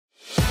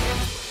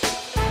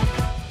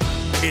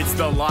It's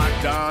the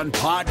Locked On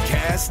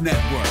Podcast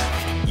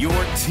Network, your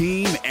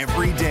team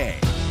every day.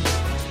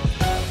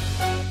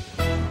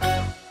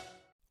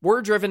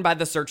 We're driven by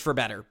the search for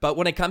better, but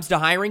when it comes to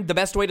hiring, the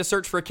best way to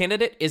search for a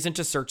candidate isn't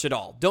to search at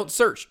all. Don't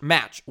search,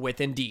 match with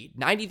Indeed.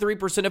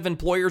 93% of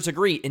employers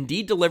agree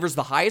Indeed delivers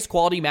the highest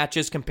quality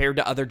matches compared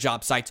to other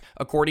job sites,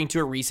 according to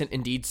a recent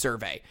Indeed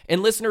survey.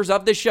 And listeners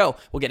of this show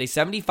will get a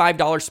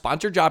 $75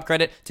 sponsored job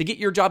credit to get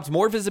your jobs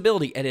more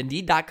visibility at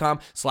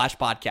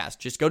Indeed.com/podcast.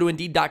 Just go to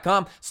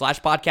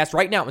Indeed.com/podcast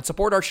right now and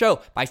support our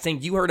show by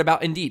saying you heard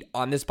about Indeed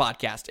on this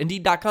podcast.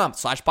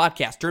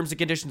 Indeed.com/podcast. Terms and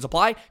conditions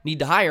apply. Need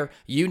to hire?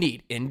 You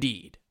need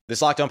Indeed.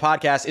 This Locked On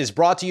Podcast is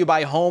brought to you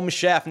by Home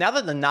Chef. Now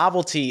that the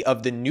novelty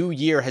of the new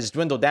year has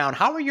dwindled down,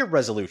 how are your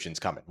resolutions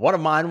coming? One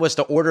of mine was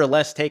to order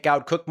less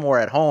takeout, cook more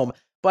at home,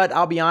 but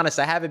I'll be honest,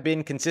 I haven't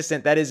been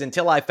consistent. That is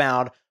until I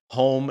found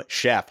Home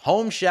Chef.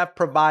 Home Chef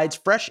provides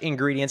fresh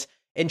ingredients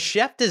and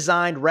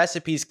chef-designed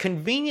recipes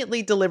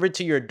conveniently delivered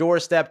to your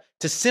doorstep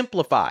to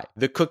simplify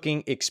the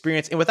cooking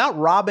experience and without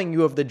robbing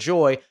you of the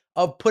joy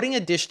of putting a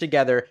dish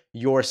together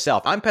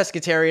yourself. I'm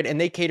pescatarian and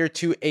they cater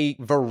to a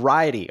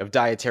variety of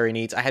dietary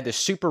needs. I had this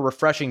super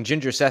refreshing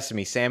ginger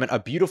sesame salmon, a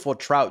beautiful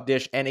trout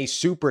dish, and a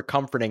super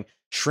comforting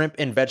shrimp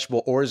and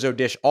vegetable orzo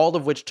dish, all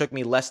of which took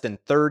me less than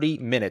 30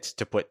 minutes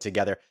to put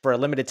together. For a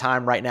limited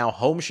time right now,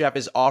 Home Chef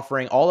is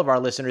offering all of our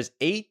listeners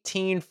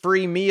 18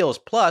 free meals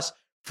plus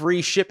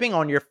free shipping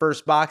on your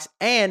first box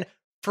and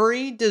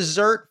free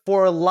dessert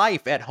for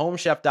life at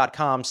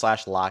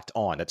homechef.com/locked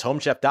on. That's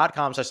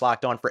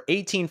homechef.com/locked on for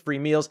 18 free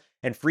meals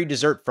and free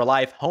dessert for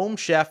life.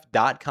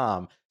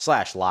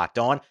 Homechef.com/locked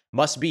on.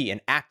 Must be an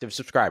active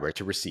subscriber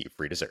to receive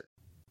free dessert.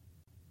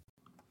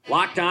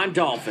 Locked On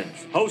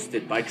Dolphins,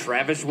 hosted by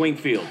Travis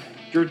Wingfield,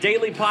 your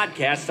daily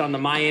podcast on the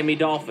Miami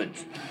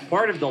Dolphins,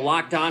 part of the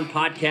Locked On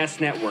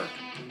Podcast Network,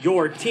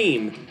 your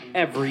team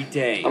every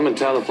day. I'm in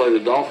town to play the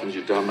Dolphins,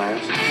 you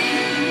dumbass.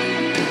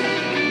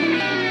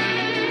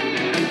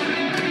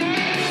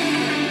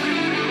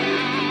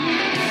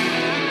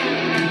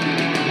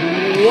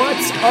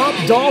 What's up,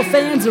 Dolphin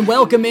fans, and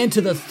welcome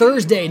into the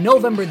Thursday,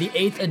 November the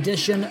 8th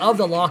edition of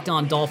the Locked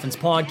On Dolphins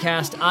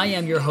podcast. I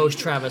am your host,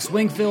 Travis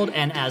Wingfield,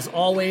 and as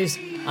always,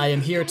 I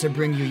am here to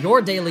bring you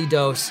your daily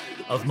dose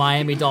of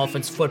Miami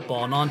Dolphins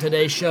football. And on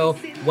today's show,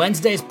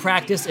 Wednesday's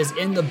practice is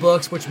in the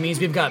books, which means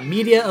we've got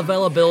media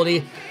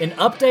availability, an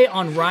update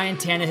on Ryan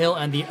Tannehill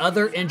and the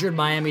other injured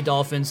Miami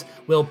Dolphins.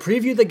 We'll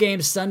preview the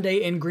game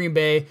Sunday in Green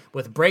Bay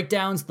with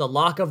breakdowns, the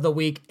lock of the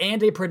week,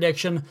 and a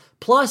prediction,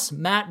 plus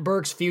Matt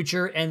Burke's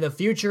future and the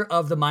future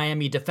of the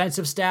Miami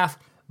defensive staff.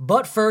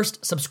 But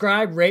first,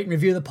 subscribe, rate, and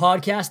review the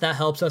podcast. That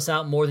helps us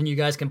out more than you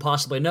guys can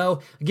possibly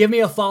know. Give me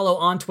a follow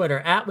on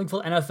Twitter at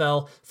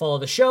WingfieldNFL. Follow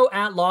the show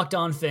at Locked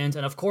On Fins.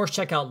 And of course,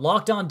 check out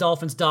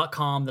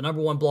LockedOnDolphins.com, the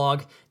 #1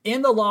 blog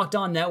in the Locked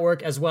On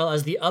Network, as well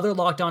as the other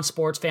Locked On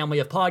Sports family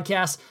of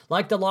podcasts,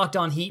 like the Locked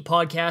On Heat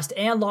podcast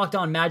and Locked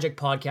On Magic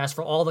podcast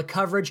for all the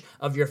coverage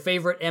of your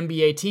favorite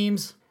NBA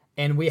teams.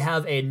 And we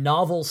have a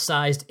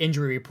novel-sized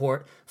injury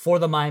report for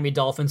the Miami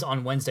Dolphins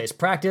on Wednesday's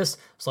practice.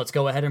 So let's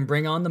go ahead and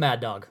bring on the Mad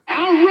Dog. All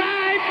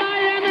right,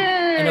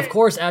 Miami! And of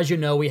course, as you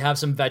know, we have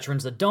some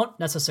veterans that don't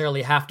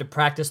necessarily have to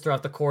practice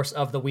throughout the course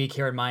of the week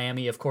here in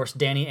Miami. Of course,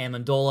 Danny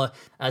Amendola,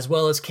 as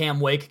well as Cam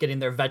Wake getting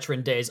their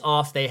veteran days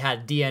off. They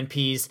had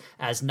DNPs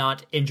as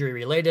not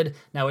injury-related.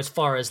 Now, as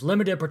far as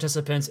limited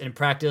participants in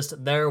practice,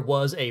 there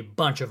was a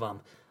bunch of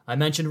them. I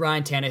mentioned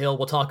Ryan Tannehill.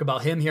 We'll talk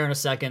about him here in a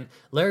second.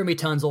 Laramie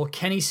Tunzel,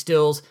 Kenny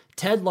Stills,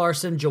 Ted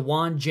Larson,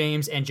 Jawan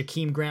James, and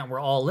Jakeem Grant were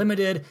all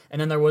limited, and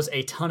then there was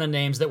a ton of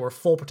names that were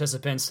full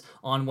participants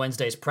on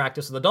Wednesday's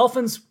practice. So the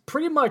Dolphins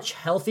pretty much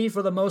healthy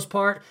for the most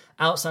part,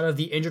 outside of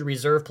the injured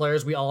reserve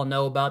players we all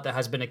know about that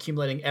has been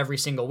accumulating every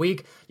single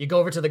week. You go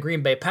over to the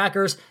Green Bay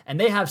Packers, and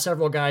they have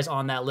several guys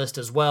on that list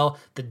as well.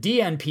 The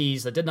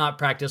DNPs that did not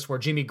practice were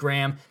Jimmy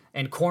Graham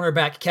and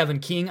cornerback Kevin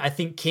King. I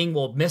think King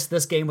will miss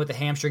this game with a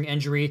hamstring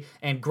injury,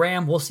 and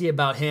Graham, we'll see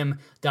about him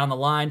down the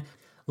line.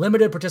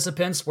 Limited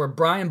participants were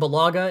Brian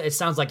Bulaga. It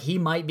sounds like he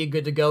might be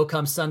good to go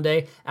come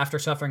Sunday after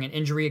suffering an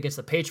injury against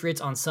the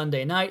Patriots on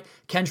Sunday night.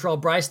 Kentrell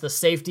Bryce, the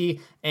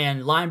safety,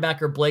 and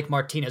linebacker Blake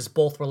Martinez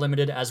both were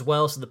limited as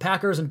well. So the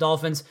Packers and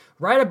Dolphins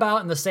right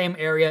about in the same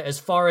area as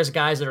far as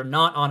guys that are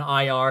not on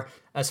IR.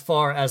 As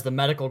far as the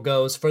medical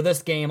goes for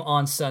this game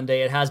on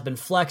Sunday, it has been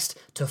flexed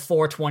to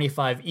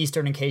 4:25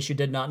 Eastern in case you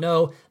did not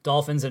know.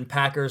 Dolphins and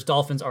Packers.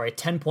 Dolphins are a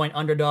 10-point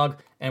underdog,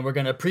 and we're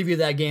going to preview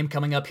that game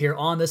coming up here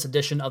on this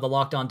edition of the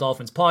Locked On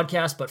Dolphins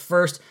podcast. But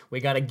first, we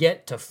got to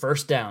get to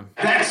first down.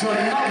 That's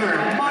another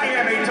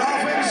Miami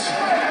Dolphins.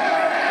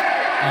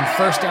 And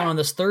first down on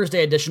this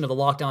Thursday edition of the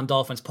Locked On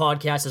Dolphins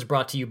podcast is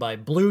brought to you by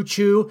Blue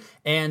Chew.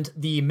 And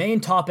the main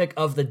topic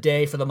of the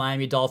day for the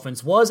Miami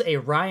Dolphins was a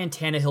Ryan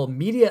Tannehill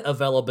media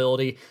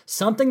availability,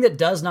 something that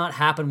does not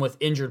happen with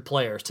injured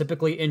players.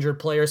 Typically, injured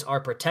players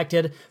are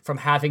protected from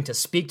having to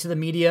speak to the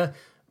media.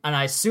 And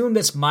I assume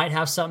this might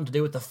have something to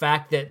do with the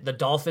fact that the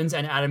Dolphins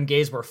and Adam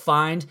Gase were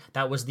fined.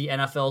 That was the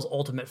NFL's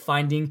ultimate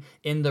finding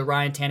in the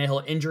Ryan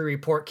Tannehill injury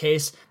report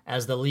case,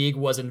 as the league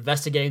was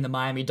investigating the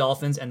Miami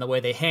Dolphins and the way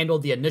they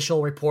handled the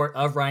initial report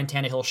of Ryan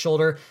Tannehill's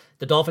shoulder.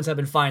 The Dolphins have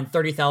been fined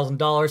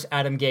 $30,000,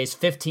 Adam Gase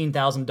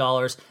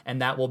 $15,000,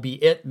 and that will be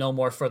it. No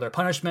more further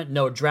punishment,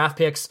 no draft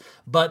picks.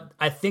 But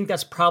I think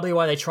that's probably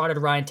why they trotted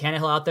Ryan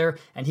Tannehill out there,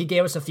 and he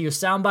gave us a few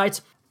sound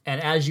bites. And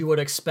as you would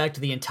expect,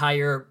 the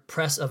entire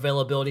press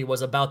availability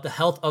was about the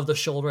health of the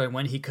shoulder and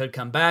when he could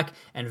come back.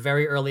 And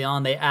very early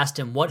on, they asked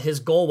him what his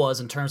goal was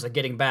in terms of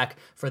getting back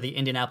for the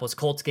Indianapolis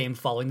Colts game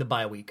following the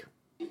bye week.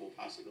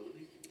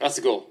 That's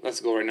the goal. That's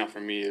the goal right now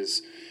for me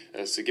is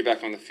to get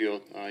back on the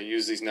field,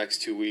 use these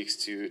next 2 weeks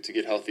to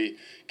get healthy,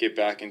 get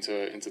back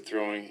into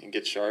throwing and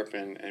get sharp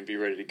and be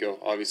ready to go.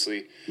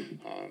 Obviously,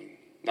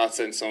 not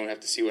set in stone,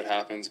 have to see what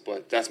happens,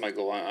 but that's my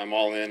goal. I'm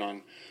all in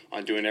on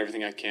doing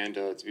everything I can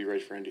to be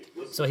ready for Indy.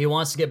 So he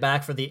wants to get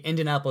back for the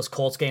Indianapolis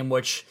Colts game,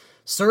 which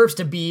serves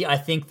to be, I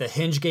think, the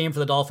hinge game for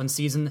the Dolphins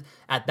season.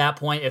 At that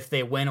point, if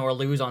they win or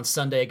lose on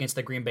Sunday against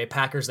the Green Bay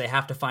Packers, they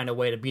have to find a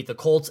way to beat the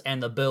Colts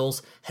and the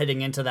Bills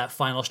heading into that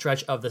final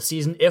stretch of the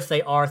season if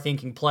they are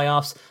thinking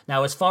playoffs.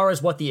 Now, as far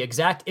as what the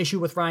exact issue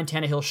with Ryan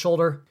Tannehill's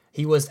shoulder,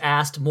 he was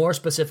asked more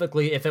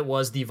specifically if it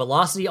was the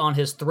velocity on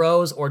his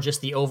throws or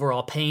just the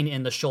overall pain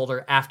in the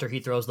shoulder after he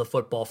throws the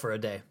football for a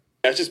day.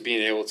 That's just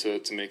being able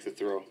to make the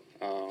throw.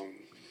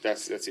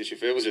 That's the issue.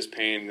 If it was just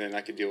pain, then I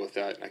could deal with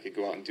that and I could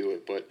go out and do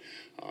it. But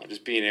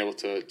just being able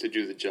to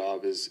do the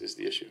job is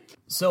the issue.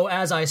 So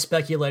as I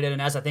speculated and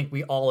as I think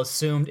we all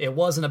assumed, it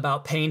wasn't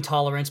about pain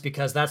tolerance,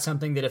 because that's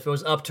something that if it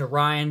was up to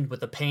Ryan with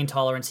the pain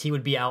tolerance, he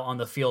would be out on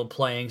the field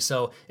playing.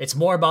 So it's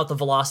more about the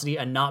velocity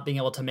and not being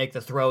able to make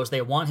the throws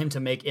they want him to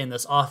make in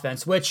this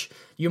offense, which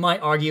you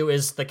might argue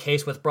is the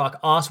case with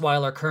Brock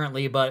Osweiler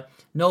currently, but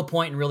no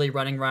point in really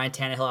running Ryan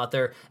Tannehill out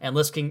there and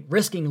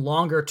risking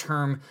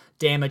longer-term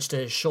damage to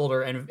his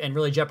shoulder and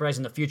really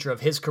jeopardizing the future of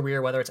his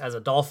career, whether it's as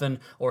a Dolphin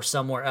or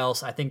somewhere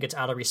else. I think it's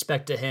out of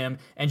respect to him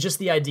and just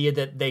the idea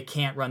that they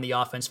can't run the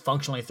offense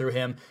functionally through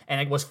him.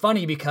 And it was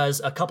funny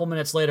because a couple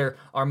minutes later,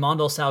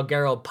 Armando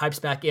Salguero pipes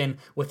back in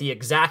with the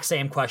exact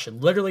same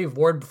question, literally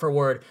word for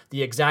word,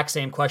 the exact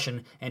same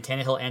question, and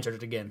Tannehill answered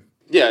it again.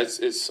 Yeah,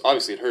 it's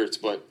obviously it hurts,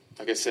 but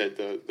like I said,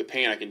 the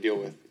pain I can deal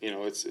with. You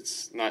know,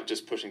 it's not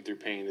just pushing through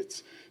pain.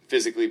 It's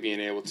physically being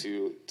able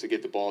to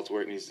get the ball to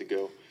where it needs to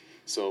go.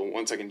 So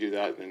once I can do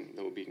that, then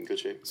we'll be in good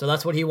shape. So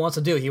that's what he wants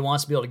to do. He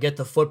wants to be able to get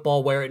the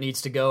football where it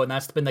needs to go, and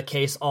that's been the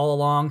case all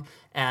along.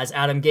 As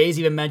Adam Gase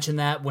even mentioned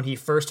that when he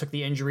first took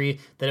the injury,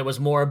 that it was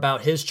more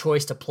about his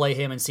choice to play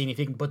him and seeing if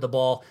he can put the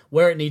ball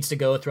where it needs to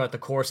go throughout the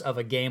course of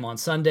a game on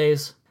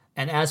Sundays.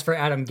 And as for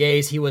Adam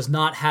Gase, he was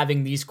not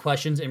having these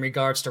questions in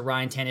regards to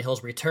Ryan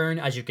Tannehill's return.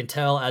 As you can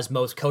tell, as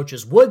most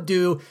coaches would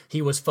do,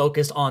 he was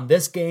focused on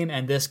this game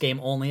and this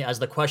game only, as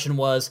the question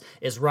was,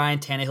 is Ryan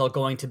Tannehill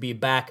going to be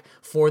back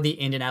for the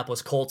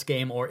Indianapolis Colts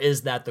game, or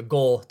is that the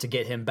goal to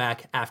get him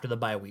back after the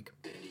bye week?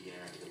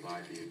 After the bye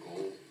be a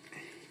goal?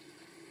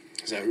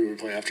 Is that who we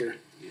play after?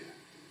 Yeah.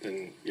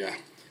 Then, yeah.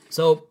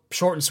 So,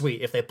 short and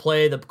sweet. If they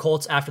play the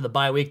Colts after the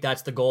bye week,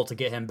 that's the goal to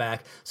get him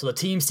back. So the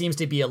team seems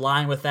to be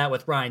aligned with that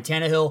with Ryan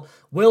Tannehill.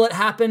 Will it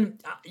happen?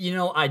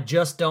 I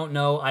just don't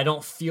know. I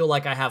don't feel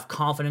like I have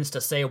confidence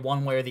to say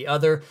one way or the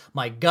other.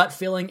 My gut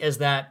feeling is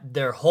that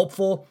they're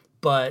hopeful,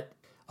 but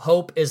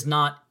hope is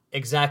not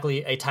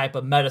exactly a type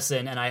of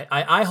medicine, and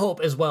I hope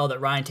as well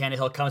that Ryan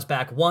Tannehill comes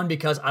back. One,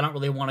 because I don't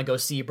really want to go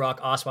see Brock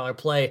Osweiler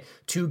play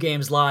 2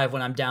 games live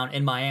when I'm down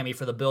in Miami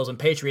for the Bills and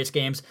Patriots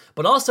games,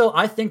 but also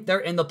I think they're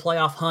in the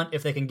playoff hunt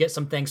if they can get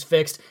some things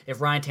fixed. If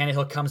Ryan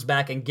Tannehill comes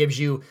back and gives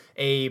you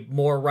a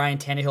more Ryan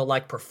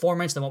Tannehill-like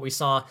performance than what we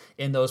saw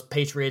in those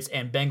Patriots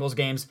and Bengals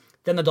games,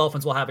 then the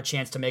Dolphins will have a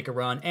chance to make a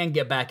run and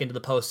get back into the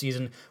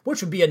postseason,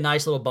 which would be a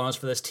nice little bonus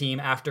for this team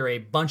after a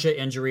bunch of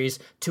injuries.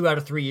 2 out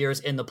of 3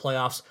 years in the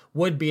playoffs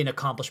would be an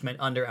accomplishment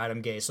under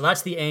Adam Gase. So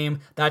that's the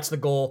aim. That's the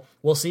goal.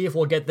 We'll see if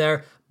we'll get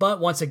there.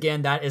 But once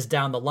again, that is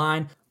down the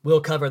line.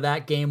 We'll cover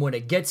that game when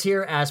it gets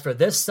here. As for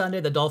this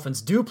Sunday, the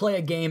Dolphins do play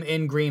a game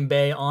in Green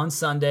Bay on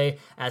Sunday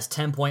as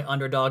 10-point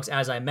underdogs,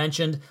 as I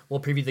mentioned.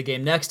 We'll preview the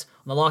game next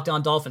on the Locked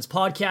On Dolphins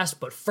podcast.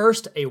 But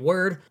first, a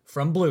word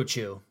from Blue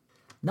Chew.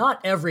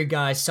 Not every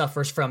guy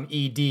suffers from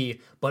ED,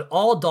 but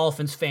all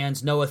Dolphins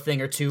fans know a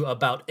thing or two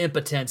about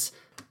impotence.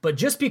 But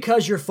just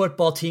because your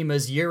football team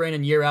is year in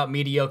and year out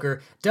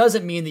mediocre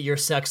doesn't mean that your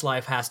sex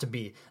life has to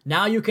be.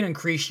 Now you can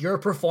increase your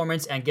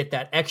performance and get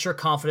that extra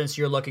confidence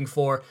you're looking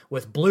for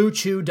with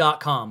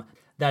BlueChew.com.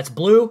 That's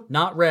blue,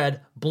 not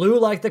red, blue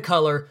like the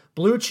color.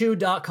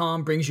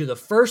 BlueChew.com brings you the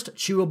first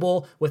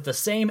chewable with the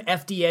same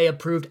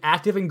FDA-approved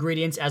active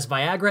ingredients as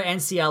Viagra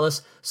and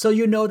Cialis, so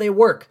you know they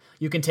work.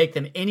 You can take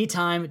them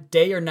anytime,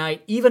 day or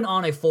night, even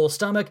on a full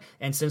stomach,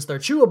 and since they're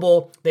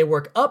chewable, they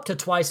work up to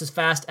twice as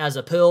fast as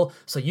a pill,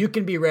 so you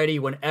can be ready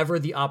whenever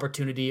the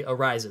opportunity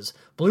arises.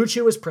 Blue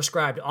Chew is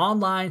prescribed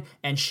online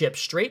and shipped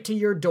straight to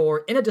your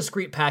door in a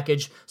discreet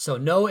package, so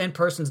no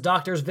in-person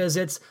doctor's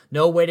visits,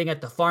 no waiting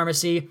at the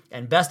pharmacy,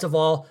 and best of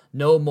all,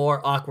 no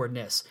more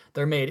awkwardness.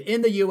 They're made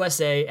in the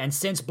USA, and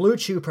since Blue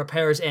Chew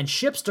prepares and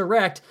ships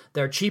direct,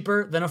 they're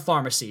cheaper than a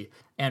pharmacy.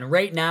 And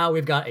right now,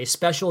 we've got a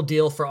special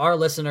deal for our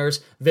listeners.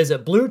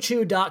 Visit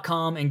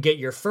BlueChew.com and get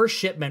your first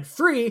shipment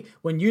free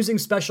when using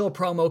special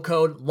promo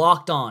code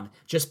LOCKEDON.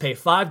 Just pay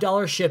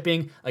 $5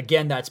 shipping.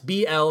 Again, that's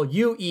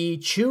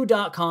BLUE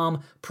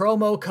Chew.com,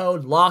 promo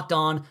code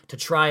LOCKEDON to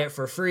try it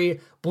for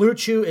free. Blue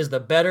Chew is the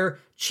better,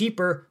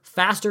 cheaper,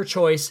 faster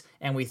choice,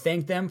 and we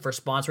thank them for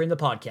sponsoring the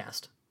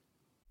podcast.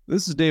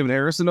 This is David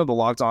Harrison of the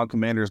Locked On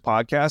Commanders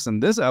podcast,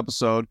 and this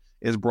episode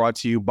is brought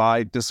to you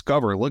by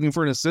Discover. Looking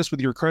for an assist with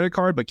your credit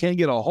card but can't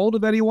get a hold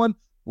of anyone?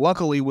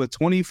 Luckily, with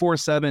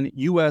 24/7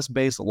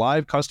 US-based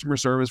live customer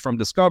service from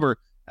Discover,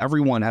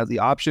 everyone has the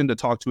option to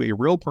talk to a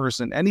real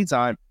person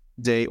anytime,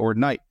 day or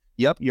night.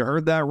 Yep, you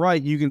heard that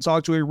right. You can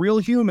talk to a real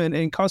human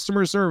in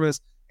customer service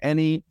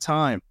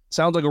anytime.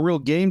 Sounds like a real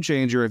game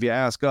changer if you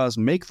ask us.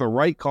 Make the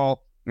right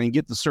call and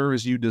get the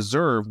service you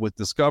deserve with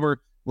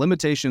Discover.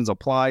 Limitations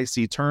apply.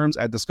 See terms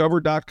at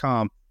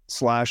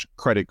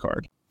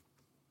discover.com/creditcard.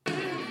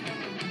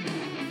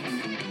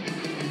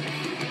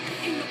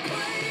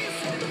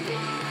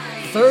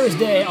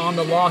 Thursday on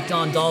the Locked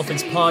On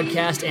Dolphins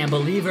podcast, and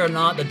believe it or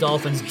not, the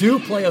Dolphins do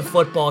play a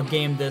football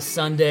game this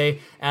Sunday.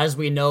 As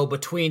we know,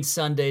 between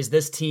Sundays,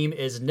 this team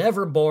is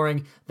never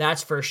boring,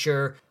 that's for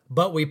sure.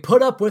 But we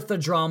put up with the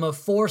drama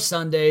for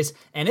Sundays,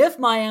 and if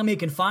Miami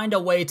can find a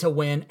way to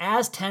win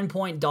as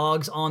 10-point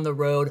dogs on the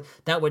road,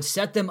 that would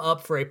set them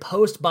up for a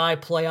post-bye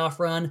playoff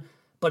run.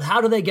 But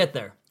how do they get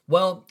there?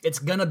 Well, it's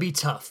gonna be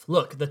tough.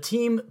 Look, the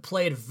team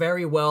played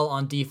very well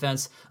on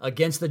defense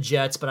against the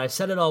Jets, but I've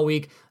said it all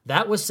week,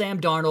 that was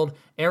Sam Darnold.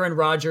 Aaron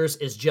Rodgers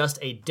is just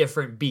a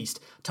different beast.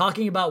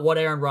 Talking about what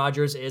Aaron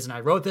Rodgers is, and I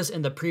wrote this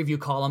in the preview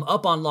column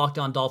up on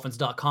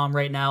LockedOnDolphins.com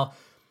right now,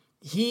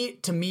 he,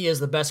 to me,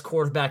 is the best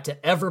quarterback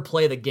to ever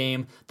play the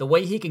game. The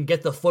way he can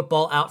get the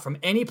football out from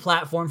any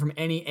platform, from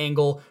any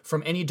angle,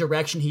 from any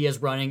direction he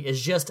is running is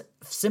just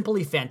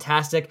simply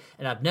fantastic,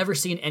 and I've never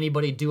seen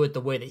anybody do it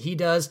the way that he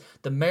does.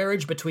 The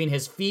marriage between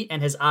his feet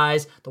and his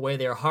eyes, the way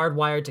they are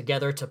hardwired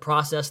together to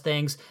process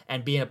things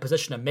and be in a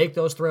position to make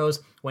those throws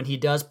when he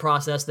does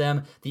process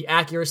them, the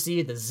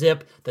accuracy, the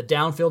zip, the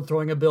downfield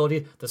throwing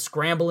ability, the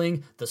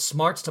scrambling, the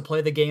smarts to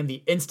play the game,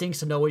 the instincts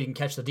to know where you can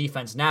catch the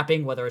defense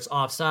napping, whether it's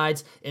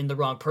offsides, in the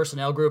wrong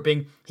personnel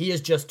grouping. He is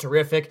just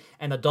terrific,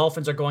 and the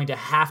Dolphins are going to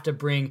have to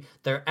bring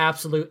their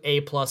absolute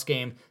A-plus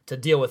game to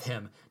deal with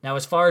him. Now,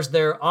 as far as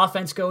their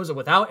offense goes,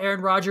 without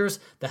Aaron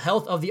Rodgers, the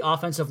health of the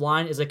offensive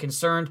line is a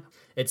concern.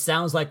 It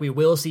sounds like we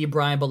will see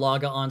Brian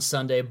Bulaga on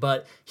Sunday,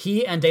 but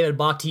he and David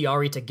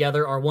Bakhtiari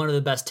together are one of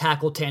the best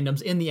tackle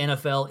tandems in the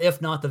NFL, if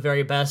not the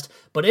very best.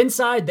 But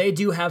inside, they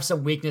do have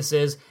some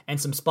weaknesses and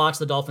some spots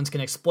the Dolphins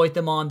can exploit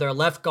them on. Their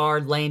left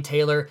guard, Lane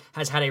Taylor,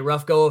 has had a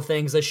rough go of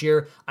things this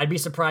year. I'd be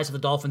surprised if the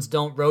Dolphins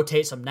don't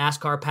rotate some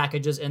NASCAR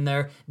packages in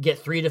there, get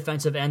 3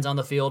 defensive ends on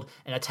the field,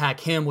 and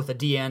attack him with a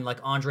DN like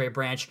Andre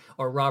Branch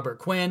or Robert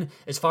Quinn.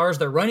 As far as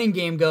their running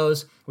game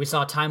goes, we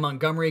saw Ty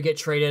Montgomery get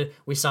traded.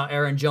 We saw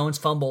Aaron Jones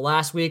fumble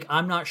last week.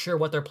 I'm not sure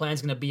what their plan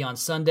is going to be on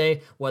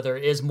Sunday, whether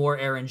it is more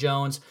Aaron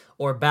Jones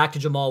or back to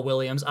Jamal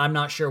Williams. I'm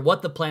not sure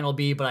what the plan will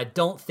be, but I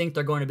don't think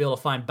they're going to be able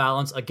to find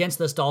balance against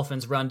this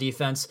Dolphins run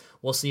defense.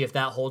 We'll see if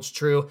that holds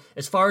true.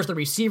 As far as the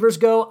receivers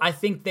go, I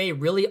think they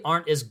really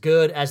aren't as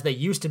good as they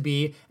used to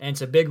be, and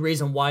it's a big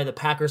reason why the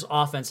Packers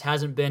offense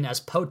hasn't been as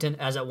potent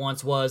as it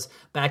once was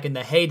back in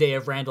the heyday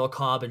of Randall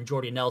Cobb and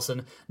Jordy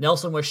Nelson.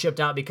 Nelson was shipped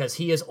out because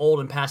he is old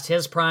and past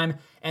his prime,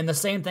 and the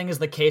same thing is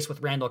the case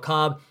with Randall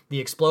Cobb. The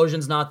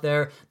explosion's not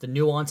there. The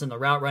nuance in the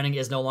route running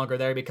is no longer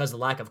there because of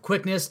the lack of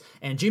quickness.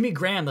 And Jimmy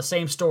Graham, the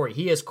same story.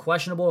 He is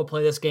questionable to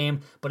play this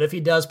game, but if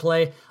he does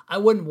play, I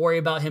wouldn't worry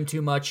about him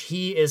too much.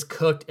 He is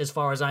cooked as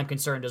far as I'm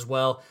concerned as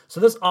well. So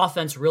this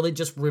offense really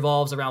just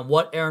revolves around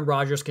what Aaron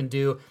Rodgers can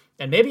do.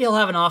 And maybe he'll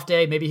have an off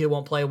day. Maybe he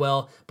won't play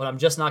well, but I'm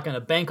just not going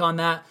to bank on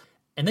that.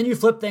 And then you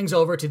flip things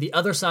over to the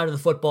other side of the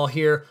football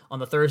here on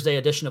the Thursday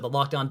edition of the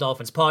Locked On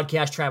Dolphins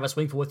podcast. Travis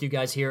Wingfield with you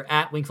guys here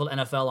at Wingfield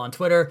NFL on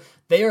Twitter.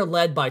 They are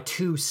led by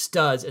 2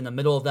 studs in the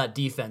middle of that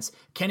defense.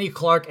 Kenny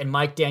Clark and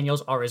Mike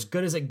Daniels are as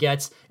good as it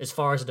gets as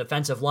far as the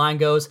defensive line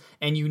goes.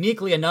 And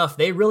uniquely enough,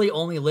 they really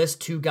only list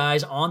 2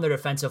 guys on their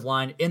defensive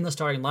line in the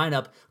starting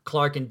lineup,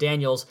 Clark and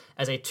Daniels,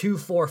 as a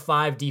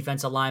 2-4-5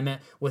 defense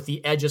alignment with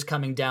the edges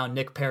coming down,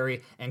 Nick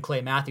Perry and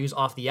Clay Matthews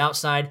off the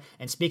outside.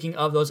 And speaking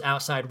of those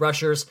outside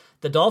rushers,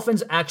 The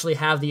Dolphins actually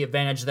have the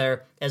advantage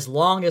there as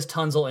long as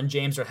Tunzel and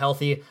James are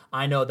healthy.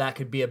 I know that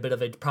could be a bit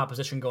of a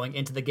proposition going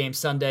into the game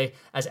Sunday.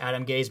 As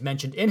Adam Gase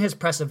mentioned in his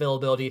press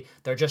availability,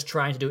 they're just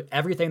trying to do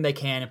everything they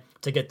can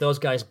to get those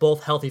guys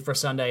both healthy for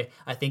Sunday.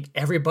 I think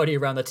everybody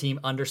around the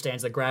team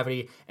understands the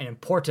gravity and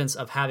importance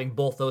of having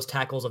both those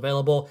tackles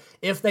available.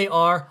 If they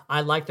are, I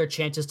like their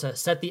chances to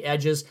set the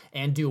edges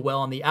and do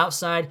well on the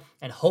outside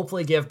and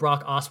hopefully give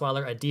Brock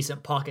Osweiler a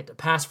decent pocket to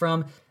pass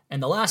from.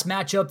 And the last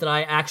matchup that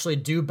I actually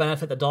do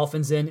benefit the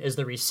Dolphins in is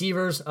the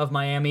receivers of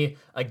Miami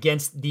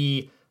against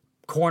the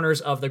corners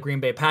of the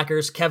Green Bay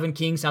Packers. Kevin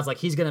King sounds like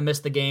he's going to miss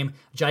the game.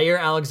 Jair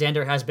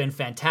Alexander has been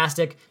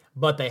fantastic,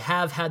 but they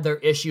have had their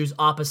issues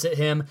opposite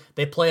him.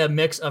 They play a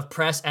mix of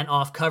press and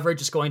off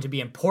coverage. It's going to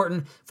be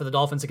important for the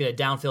Dolphins to get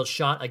a downfield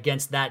shot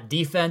against that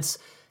defense.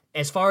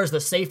 As far as the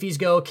safeties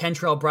go,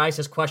 Kentrell Bryce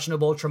is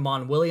questionable.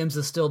 Tramon Williams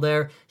is still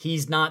there.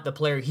 He's not the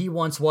player he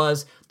once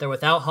was. They're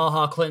without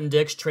HaHa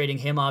Clinton-Dix, trading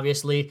him,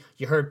 obviously.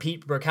 You heard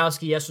Pete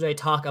Burkowski yesterday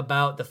talk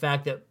about the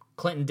fact that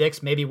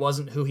Clinton-Dix maybe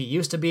wasn't who he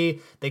used to be.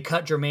 They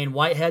cut Jermaine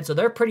Whitehead, so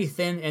they're pretty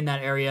thin in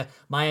that area.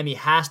 Miami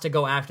has to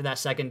go after that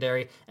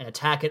secondary and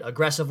attack it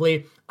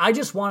aggressively. I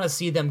just want to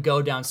see them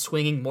go down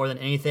swinging more than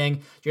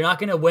anything. You're not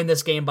going to win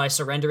this game by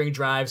surrendering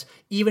drives.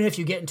 Even if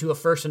you get into a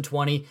 1st and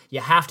 20, you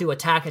have to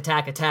attack,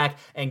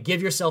 and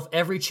give yourself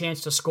every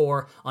chance to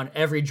score on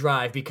every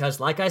drive because,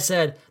 like I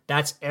said,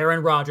 that's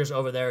Aaron Rodgers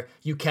over there.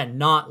 You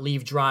cannot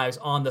leave drives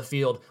on the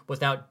field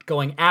without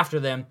going after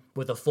them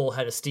with a full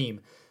head of steam.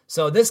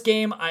 So this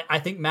game, I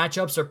think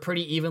matchups are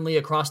pretty evenly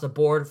across the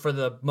board for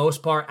the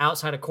most part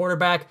outside of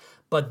quarterback.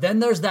 But then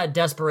there's that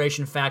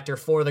desperation factor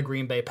for the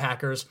Green Bay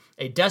Packers,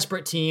 a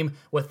desperate team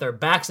with their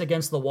backs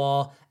against the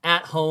wall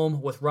at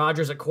home with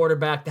Rodgers at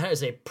quarterback. That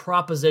is a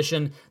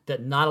proposition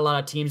that not a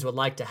lot of teams would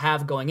like to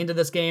have going into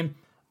this game.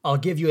 I'll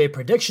give you a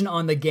prediction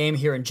on the game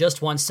here in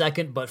just 1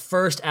 second. But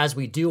first, as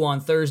we do on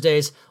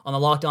Thursdays on the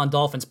Locked On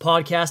Dolphins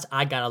podcast,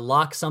 I got to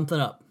lock something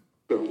up.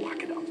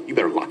 You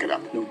better lock it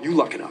up. No, you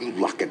lock it up. You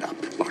lock it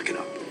up. Lock it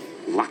up.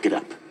 Lock it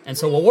up. And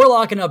so what we're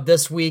locking up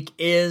this week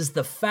is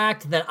the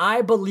fact that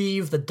I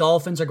believe the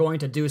Dolphins are going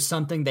to do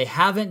something they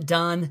haven't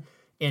done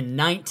in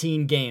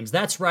 19 games.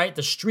 That's right,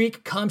 the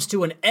streak comes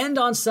to an end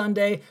on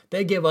Sunday.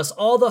 They give us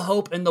all the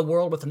hope in the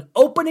world with an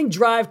opening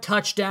drive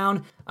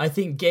touchdown. I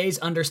think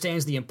Gase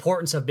understands the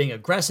importance of being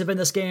aggressive in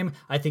this game.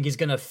 I think he's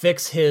going to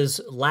fix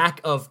his lack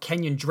of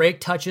Kenyon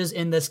Drake touches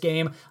in this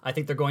game. I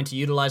think they're going to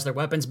utilize their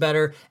weapons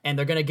better, and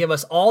they're going to give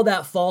us all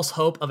that false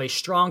hope of a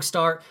strong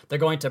start. They're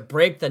going to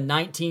break the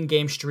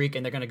 19-game streak,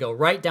 and they're going to go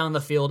right down the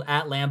field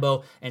at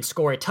Lambeau and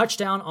score a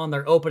touchdown on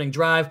their opening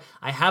drive.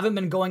 I haven't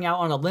been going out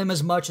on a limb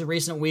as much in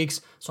recent weeks,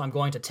 so I'm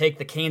going to take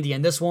the candy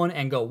in this one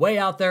and go way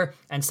out there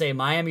and say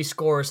Miami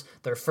scores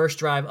their first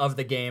drive of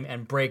the game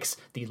and breaks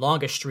the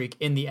longest streak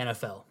in the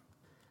NFL.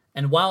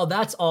 And while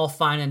that's all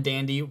fine and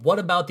dandy, what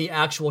about the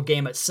actual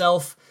game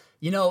itself?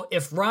 You know,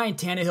 if Ryan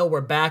Tannehill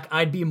were back,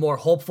 I'd be more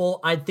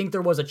hopeful. I think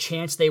there was a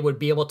chance they would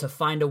be able to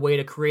find a way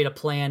to create a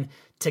plan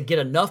to get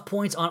enough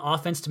points on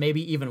offense to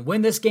maybe even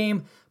win this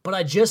game. But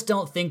I just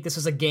don't think this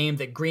is a game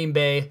that Green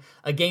Bay,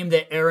 a game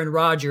that Aaron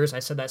Rodgers, I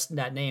said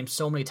that name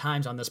so many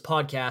times on this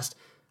podcast,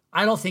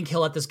 I don't think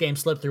he'll let this game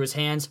slip through his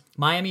hands.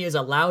 Miami is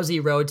a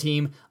lousy road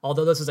team,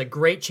 although this is a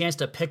great chance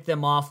to pick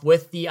them off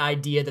with the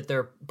idea that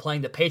they're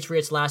playing the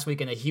Patriots last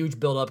week in a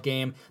huge build-up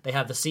game. They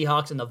have the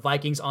Seahawks and the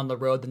Vikings on the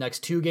road the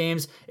next 2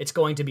 games. It's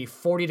going to be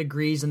 40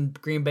 degrees in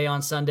Green Bay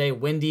on Sunday,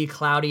 windy,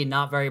 cloudy,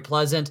 not very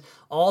pleasant.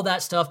 All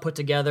that stuff put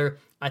together,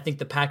 I think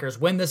the Packers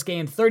win this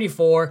game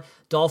 34,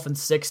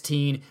 Dolphins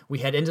 16. We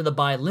head into the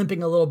bye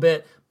limping a little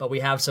bit, but we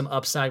have some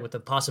upside with the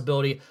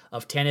possibility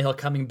of Tannehill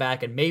coming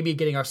back and maybe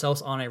getting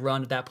ourselves on a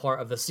run at that part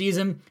of the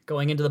season,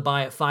 going into the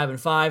bye at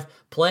 5-5,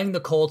 playing the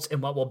Colts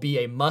in what will be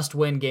a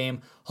must-win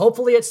game,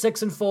 hopefully at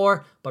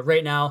 6-4, but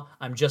right now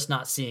I'm just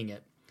not seeing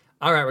it.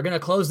 All right, we're going to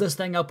close this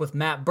thing up with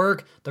Matt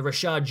Burke, the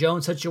Rashad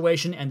Jones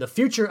situation, and the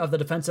future of the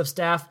defensive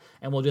staff,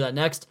 and we'll do that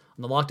next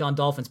on the Locked On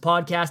Dolphins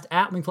podcast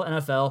at Wingfield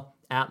NFL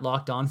at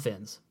Locked On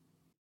Fins.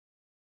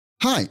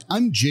 Hi,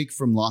 I'm Jake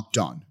from Locked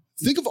On.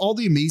 Think of all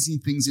the amazing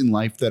things in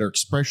life that are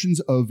expressions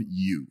of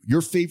you,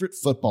 your favorite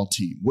football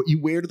team, what you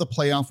wear to the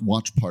playoff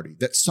watch party,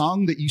 that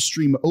song that you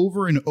stream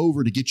over and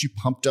over to get you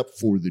pumped up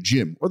for the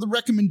gym, or the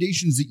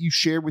recommendations that you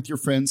share with your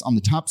friends on the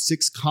top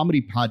 6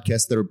 comedy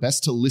podcasts that are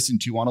best to listen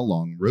to on a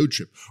long road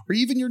trip, or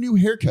even your new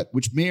haircut,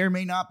 which may or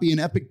may not be an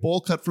epic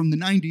bowl cut from the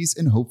 90s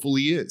and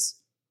hopefully is.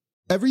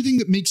 Everything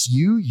that makes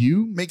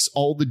you makes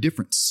all the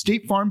difference.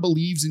 State Farm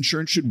believes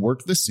insurance should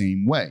work the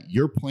same way.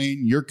 Your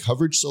plan, your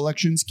coverage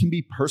selections can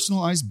be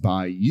personalized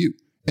by you.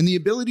 And the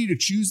ability to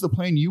choose the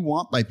plan you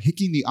want by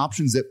picking the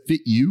options that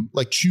fit you,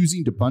 like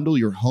choosing to bundle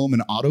your home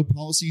and auto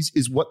policies,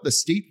 is what the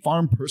State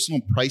Farm Personal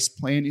Price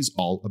Plan is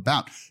all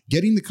about.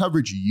 Getting the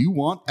coverage you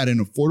want at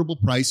an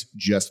affordable price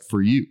just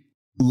for you.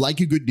 Like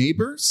a good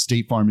neighbor,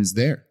 State Farm is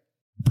there.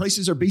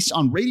 Prices are based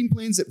on rating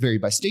plans that vary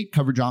by state.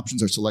 Coverage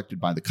options are selected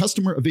by the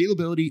customer.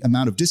 Availability,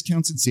 amount of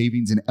discounts and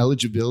savings, and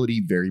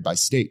eligibility vary by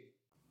state.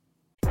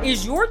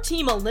 Is your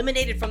team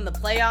eliminated from the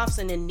playoffs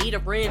and in need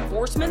of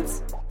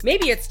reinforcements?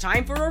 Maybe it's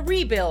time for a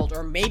rebuild,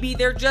 or maybe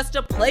they're just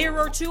a player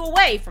or two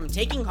away from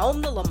taking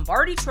home the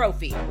Lombardi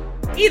Trophy.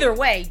 Either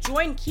way,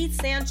 join Keith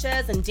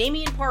Sanchez and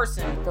Damian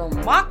Parson for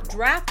Mock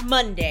Draft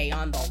Monday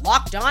on the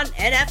Locked On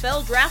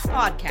NFL Draft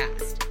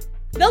Podcast.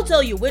 They'll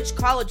tell you which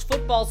college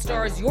football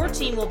stars your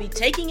team will be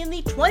taking in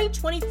the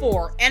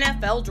 2024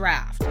 NFL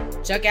Draft.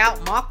 Check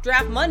out Mock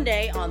Draft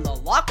Monday on the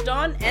Locked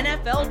On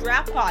NFL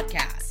Draft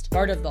Podcast,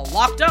 part of the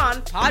Locked On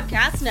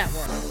Podcast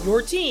Network.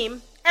 Your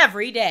team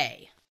every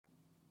day.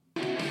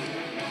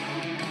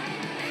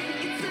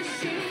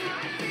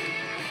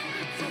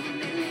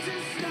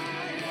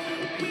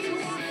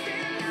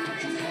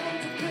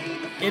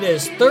 It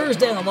is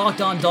Thursday on the Locked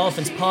On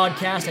Dolphins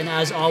podcast, and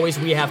as always,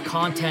 we have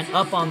content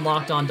up on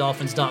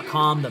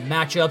LockedOnDolphins.com, the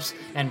matchups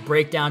and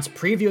breakdowns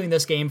previewing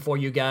this game for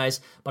you guys.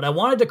 But I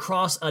wanted to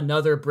cross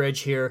another bridge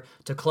here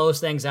to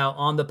close things out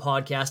on the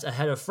podcast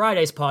ahead of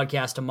Friday's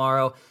podcast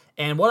tomorrow.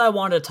 And what I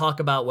wanted to talk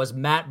about was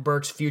Matt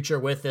Burke's future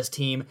with this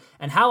team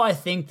and how I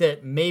think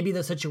that maybe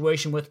the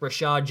situation with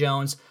Rashad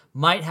Jones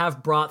might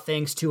have brought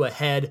things to a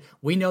head.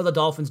 We know the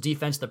Dolphins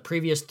defense the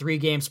previous 3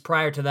 games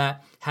prior to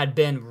that had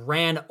been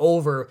ran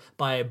over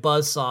by a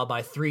buzzsaw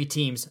by 3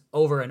 teams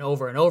over and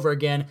over and over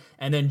again.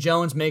 And then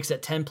Jones makes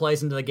it 10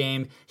 plays into the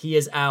game. He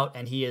is out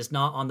and he is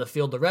not on the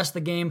field the rest of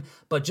the game.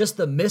 But just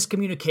the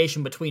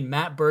miscommunication between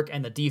Matt Burke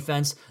and the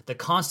defense, the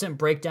constant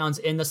breakdowns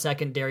in the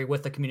secondary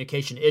with the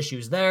communication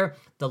issues there,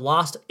 the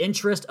lost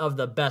interest of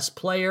the best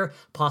player,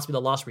 possibly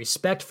the lost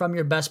respect from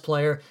your best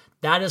player,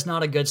 that is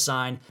not a good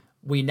sign.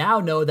 We now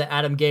know that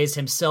Adam Gase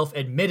himself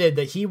admitted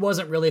that he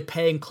wasn't really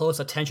paying close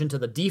attention to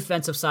the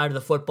defensive side of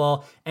the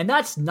football, and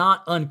that's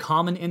not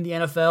uncommon in the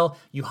NFL.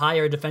 You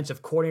hire a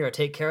defensive coordinator to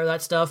take care of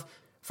that stuff.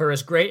 For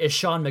as great as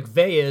Sean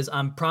McVay is,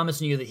 I'm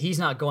promising you that he's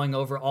not going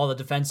over all the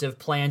defensive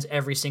plans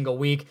every single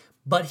week,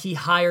 but he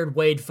hired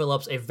Wade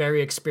Phillips, a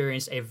very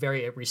experienced, a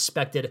very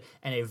respected,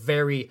 and a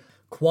very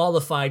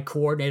qualified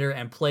coordinator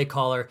and play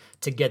caller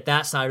to get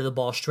that side of the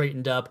ball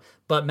straightened up.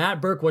 But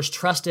Matt Burke was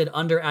trusted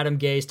under Adam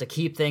Gase to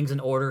keep things in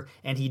order,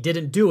 and he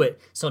didn't do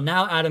it. So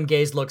now Adam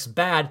Gase looks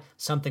bad,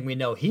 something we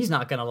know he's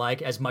not going to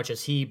like as much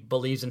as he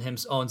believes in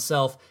his own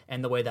self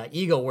and the way that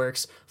ego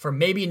works, for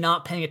maybe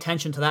not paying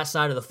attention to that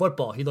side of the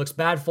football. He looks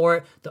bad for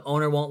it. The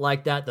owner won't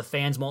like that. The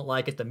fans won't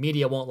like it. The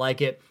media won't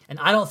like it. And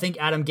I don't think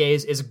Adam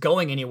Gase is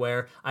going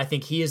anywhere. I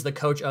think he is the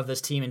coach of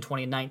this team in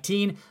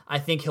 2019. I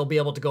think he'll be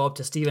able to go up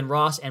to Stephen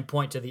Ross and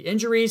point to the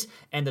injuries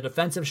and the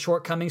defensive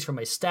shortcomings from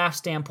a staff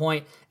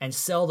standpoint and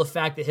sell the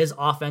fact that his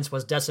offense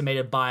was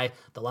decimated by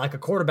the lack of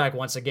quarterback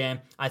once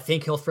again. I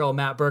think he'll throw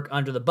Matt Burke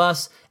under the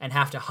bus and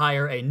have to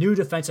hire a new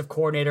defensive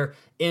coordinator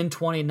in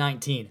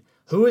 2019.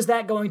 Who is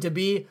that going to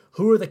be?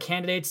 Who are the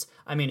candidates?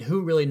 I mean, who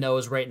really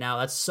knows right now?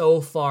 That's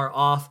so far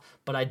off.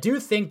 But I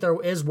do think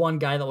there is one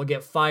guy that will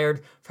get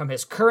fired from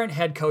his current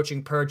head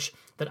coaching perch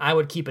that I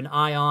would keep an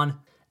eye on,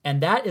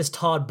 and that is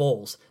Todd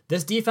Bowles.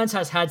 This defense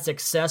has had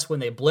success when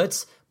they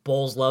blitz.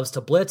 Bowles loves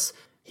to blitz.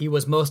 He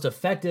was most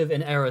effective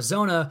in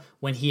Arizona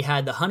when he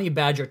had the Honey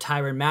Badger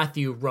Tyrann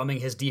Mathieu roaming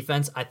his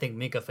defense. I think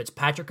Minkah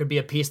Fitzpatrick could be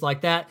a piece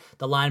like that.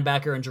 The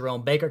linebacker and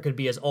Jerome Baker could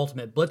be his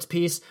ultimate blitz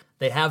piece.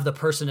 They have the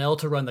personnel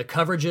to run the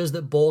coverages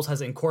that Bowles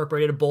has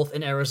incorporated both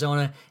in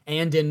Arizona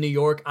and in New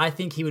York. I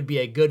think he would be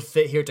a good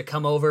fit here to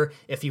come over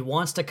if he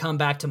wants to come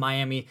back to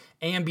Miami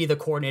and be the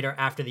coordinator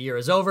after the year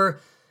is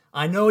over.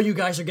 I know you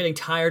guys are getting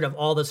tired of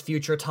all this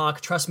future talk.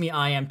 Trust me,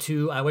 I am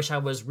too. I wish I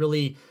was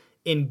really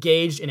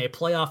engaged in a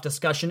playoff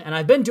discussion, and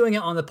I've been doing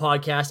it on the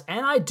podcast,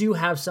 and I do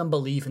have some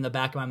belief in the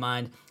back of my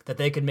mind that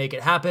they could make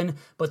it happen,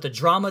 but the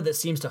drama that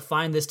seems to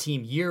find this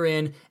team year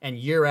in and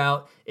year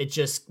out,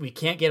 we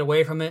can't get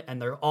away from it,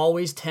 and there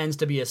always tends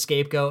to be a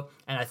scapegoat,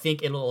 and I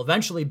think it'll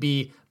eventually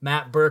be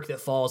Matt Burke that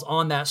falls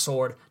on that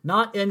sword,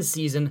 not in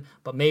season,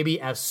 but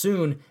maybe as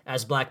soon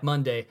as Black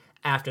Monday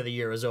after the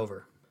year is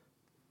over.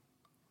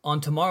 On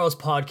tomorrow's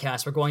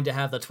podcast, we're going to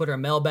have the Twitter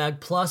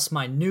mailbag, plus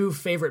my new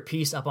favorite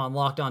piece up on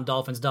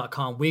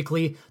LockedOnDolphins.com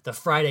weekly, the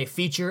Friday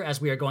feature, as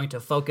we are going to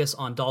focus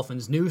on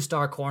Dolphins' new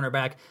star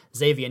cornerback,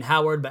 Xavier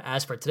Howard. But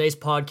as for today's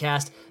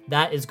podcast,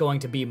 that is going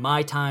to be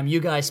my time.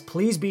 You guys,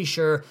 please be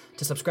sure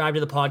to subscribe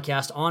to the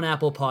podcast on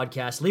Apple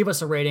Podcasts. Leave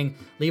us a rating,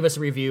 leave us a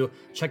review.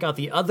 Check out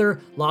the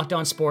other Locked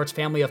On Sports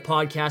family of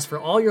podcasts for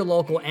all your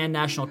local and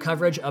national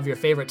coverage of your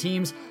favorite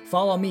teams.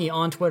 Follow me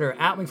on Twitter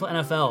at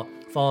WingfieldNFL.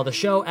 Follow the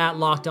show at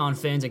Locked On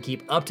Fins and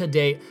keep up to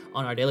date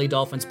on our Daily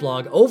Dolphins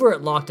blog over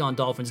at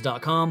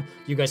LockedOnDolphins.com.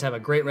 You guys have a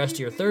great rest of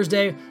your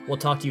Thursday. We'll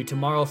talk to you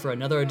tomorrow for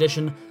another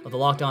edition of the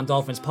Locked On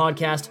Dolphins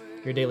podcast,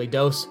 your daily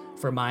dose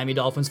for Miami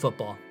Dolphins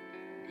football.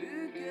 Ready?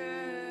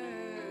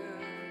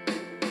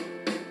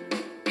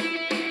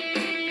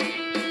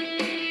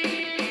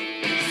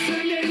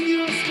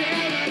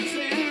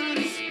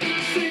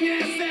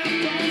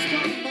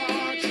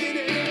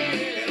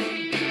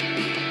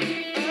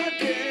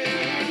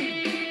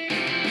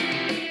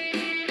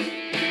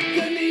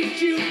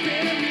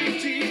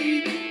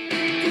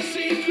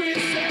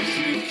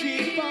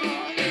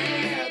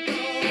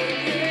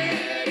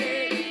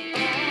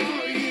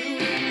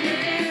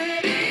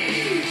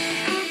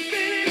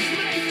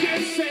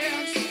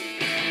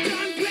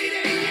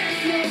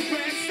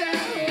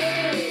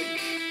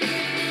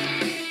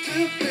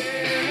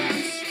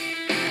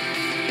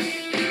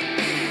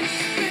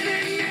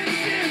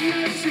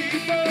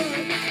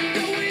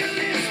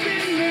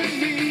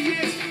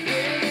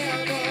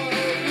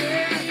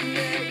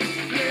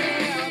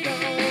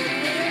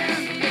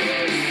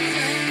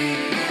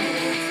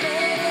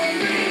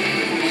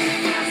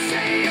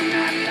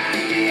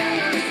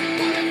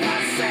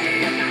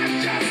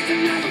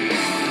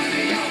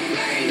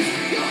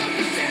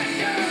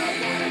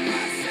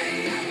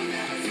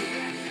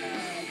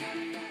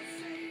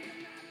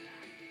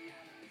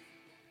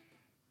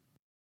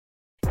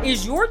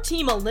 Is your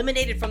team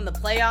eliminated from the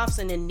playoffs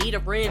and in need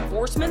of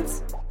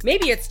reinforcements?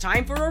 Maybe it's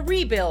time for a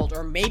rebuild,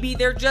 or maybe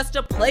they're just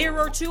a player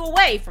or two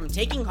away from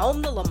taking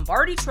home the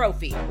Lombardi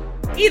Trophy.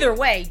 Either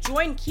way,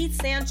 join Keith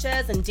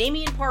Sanchez and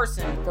Damian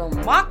Parson for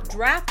Mock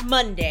Draft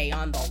Monday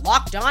on the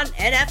Locked On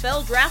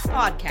NFL Draft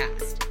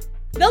Podcast.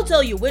 They'll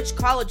tell you which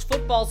college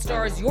football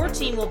stars your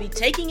team will be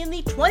taking in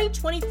the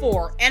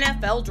 2024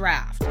 NFL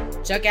Draft.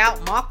 Check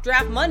out Mock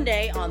Draft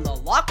Monday on the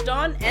Locked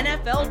On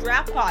NFL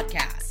Draft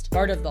Podcast,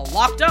 part of the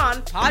Locked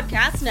On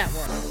Podcast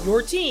Network,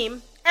 your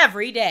team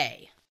every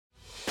day.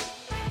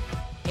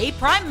 Hey,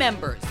 Prime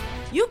members,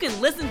 you can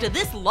listen to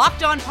this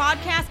Locked On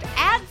podcast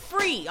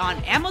ad-free on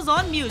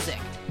Amazon Music.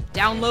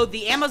 Download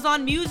the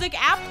Amazon Music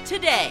app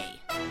today.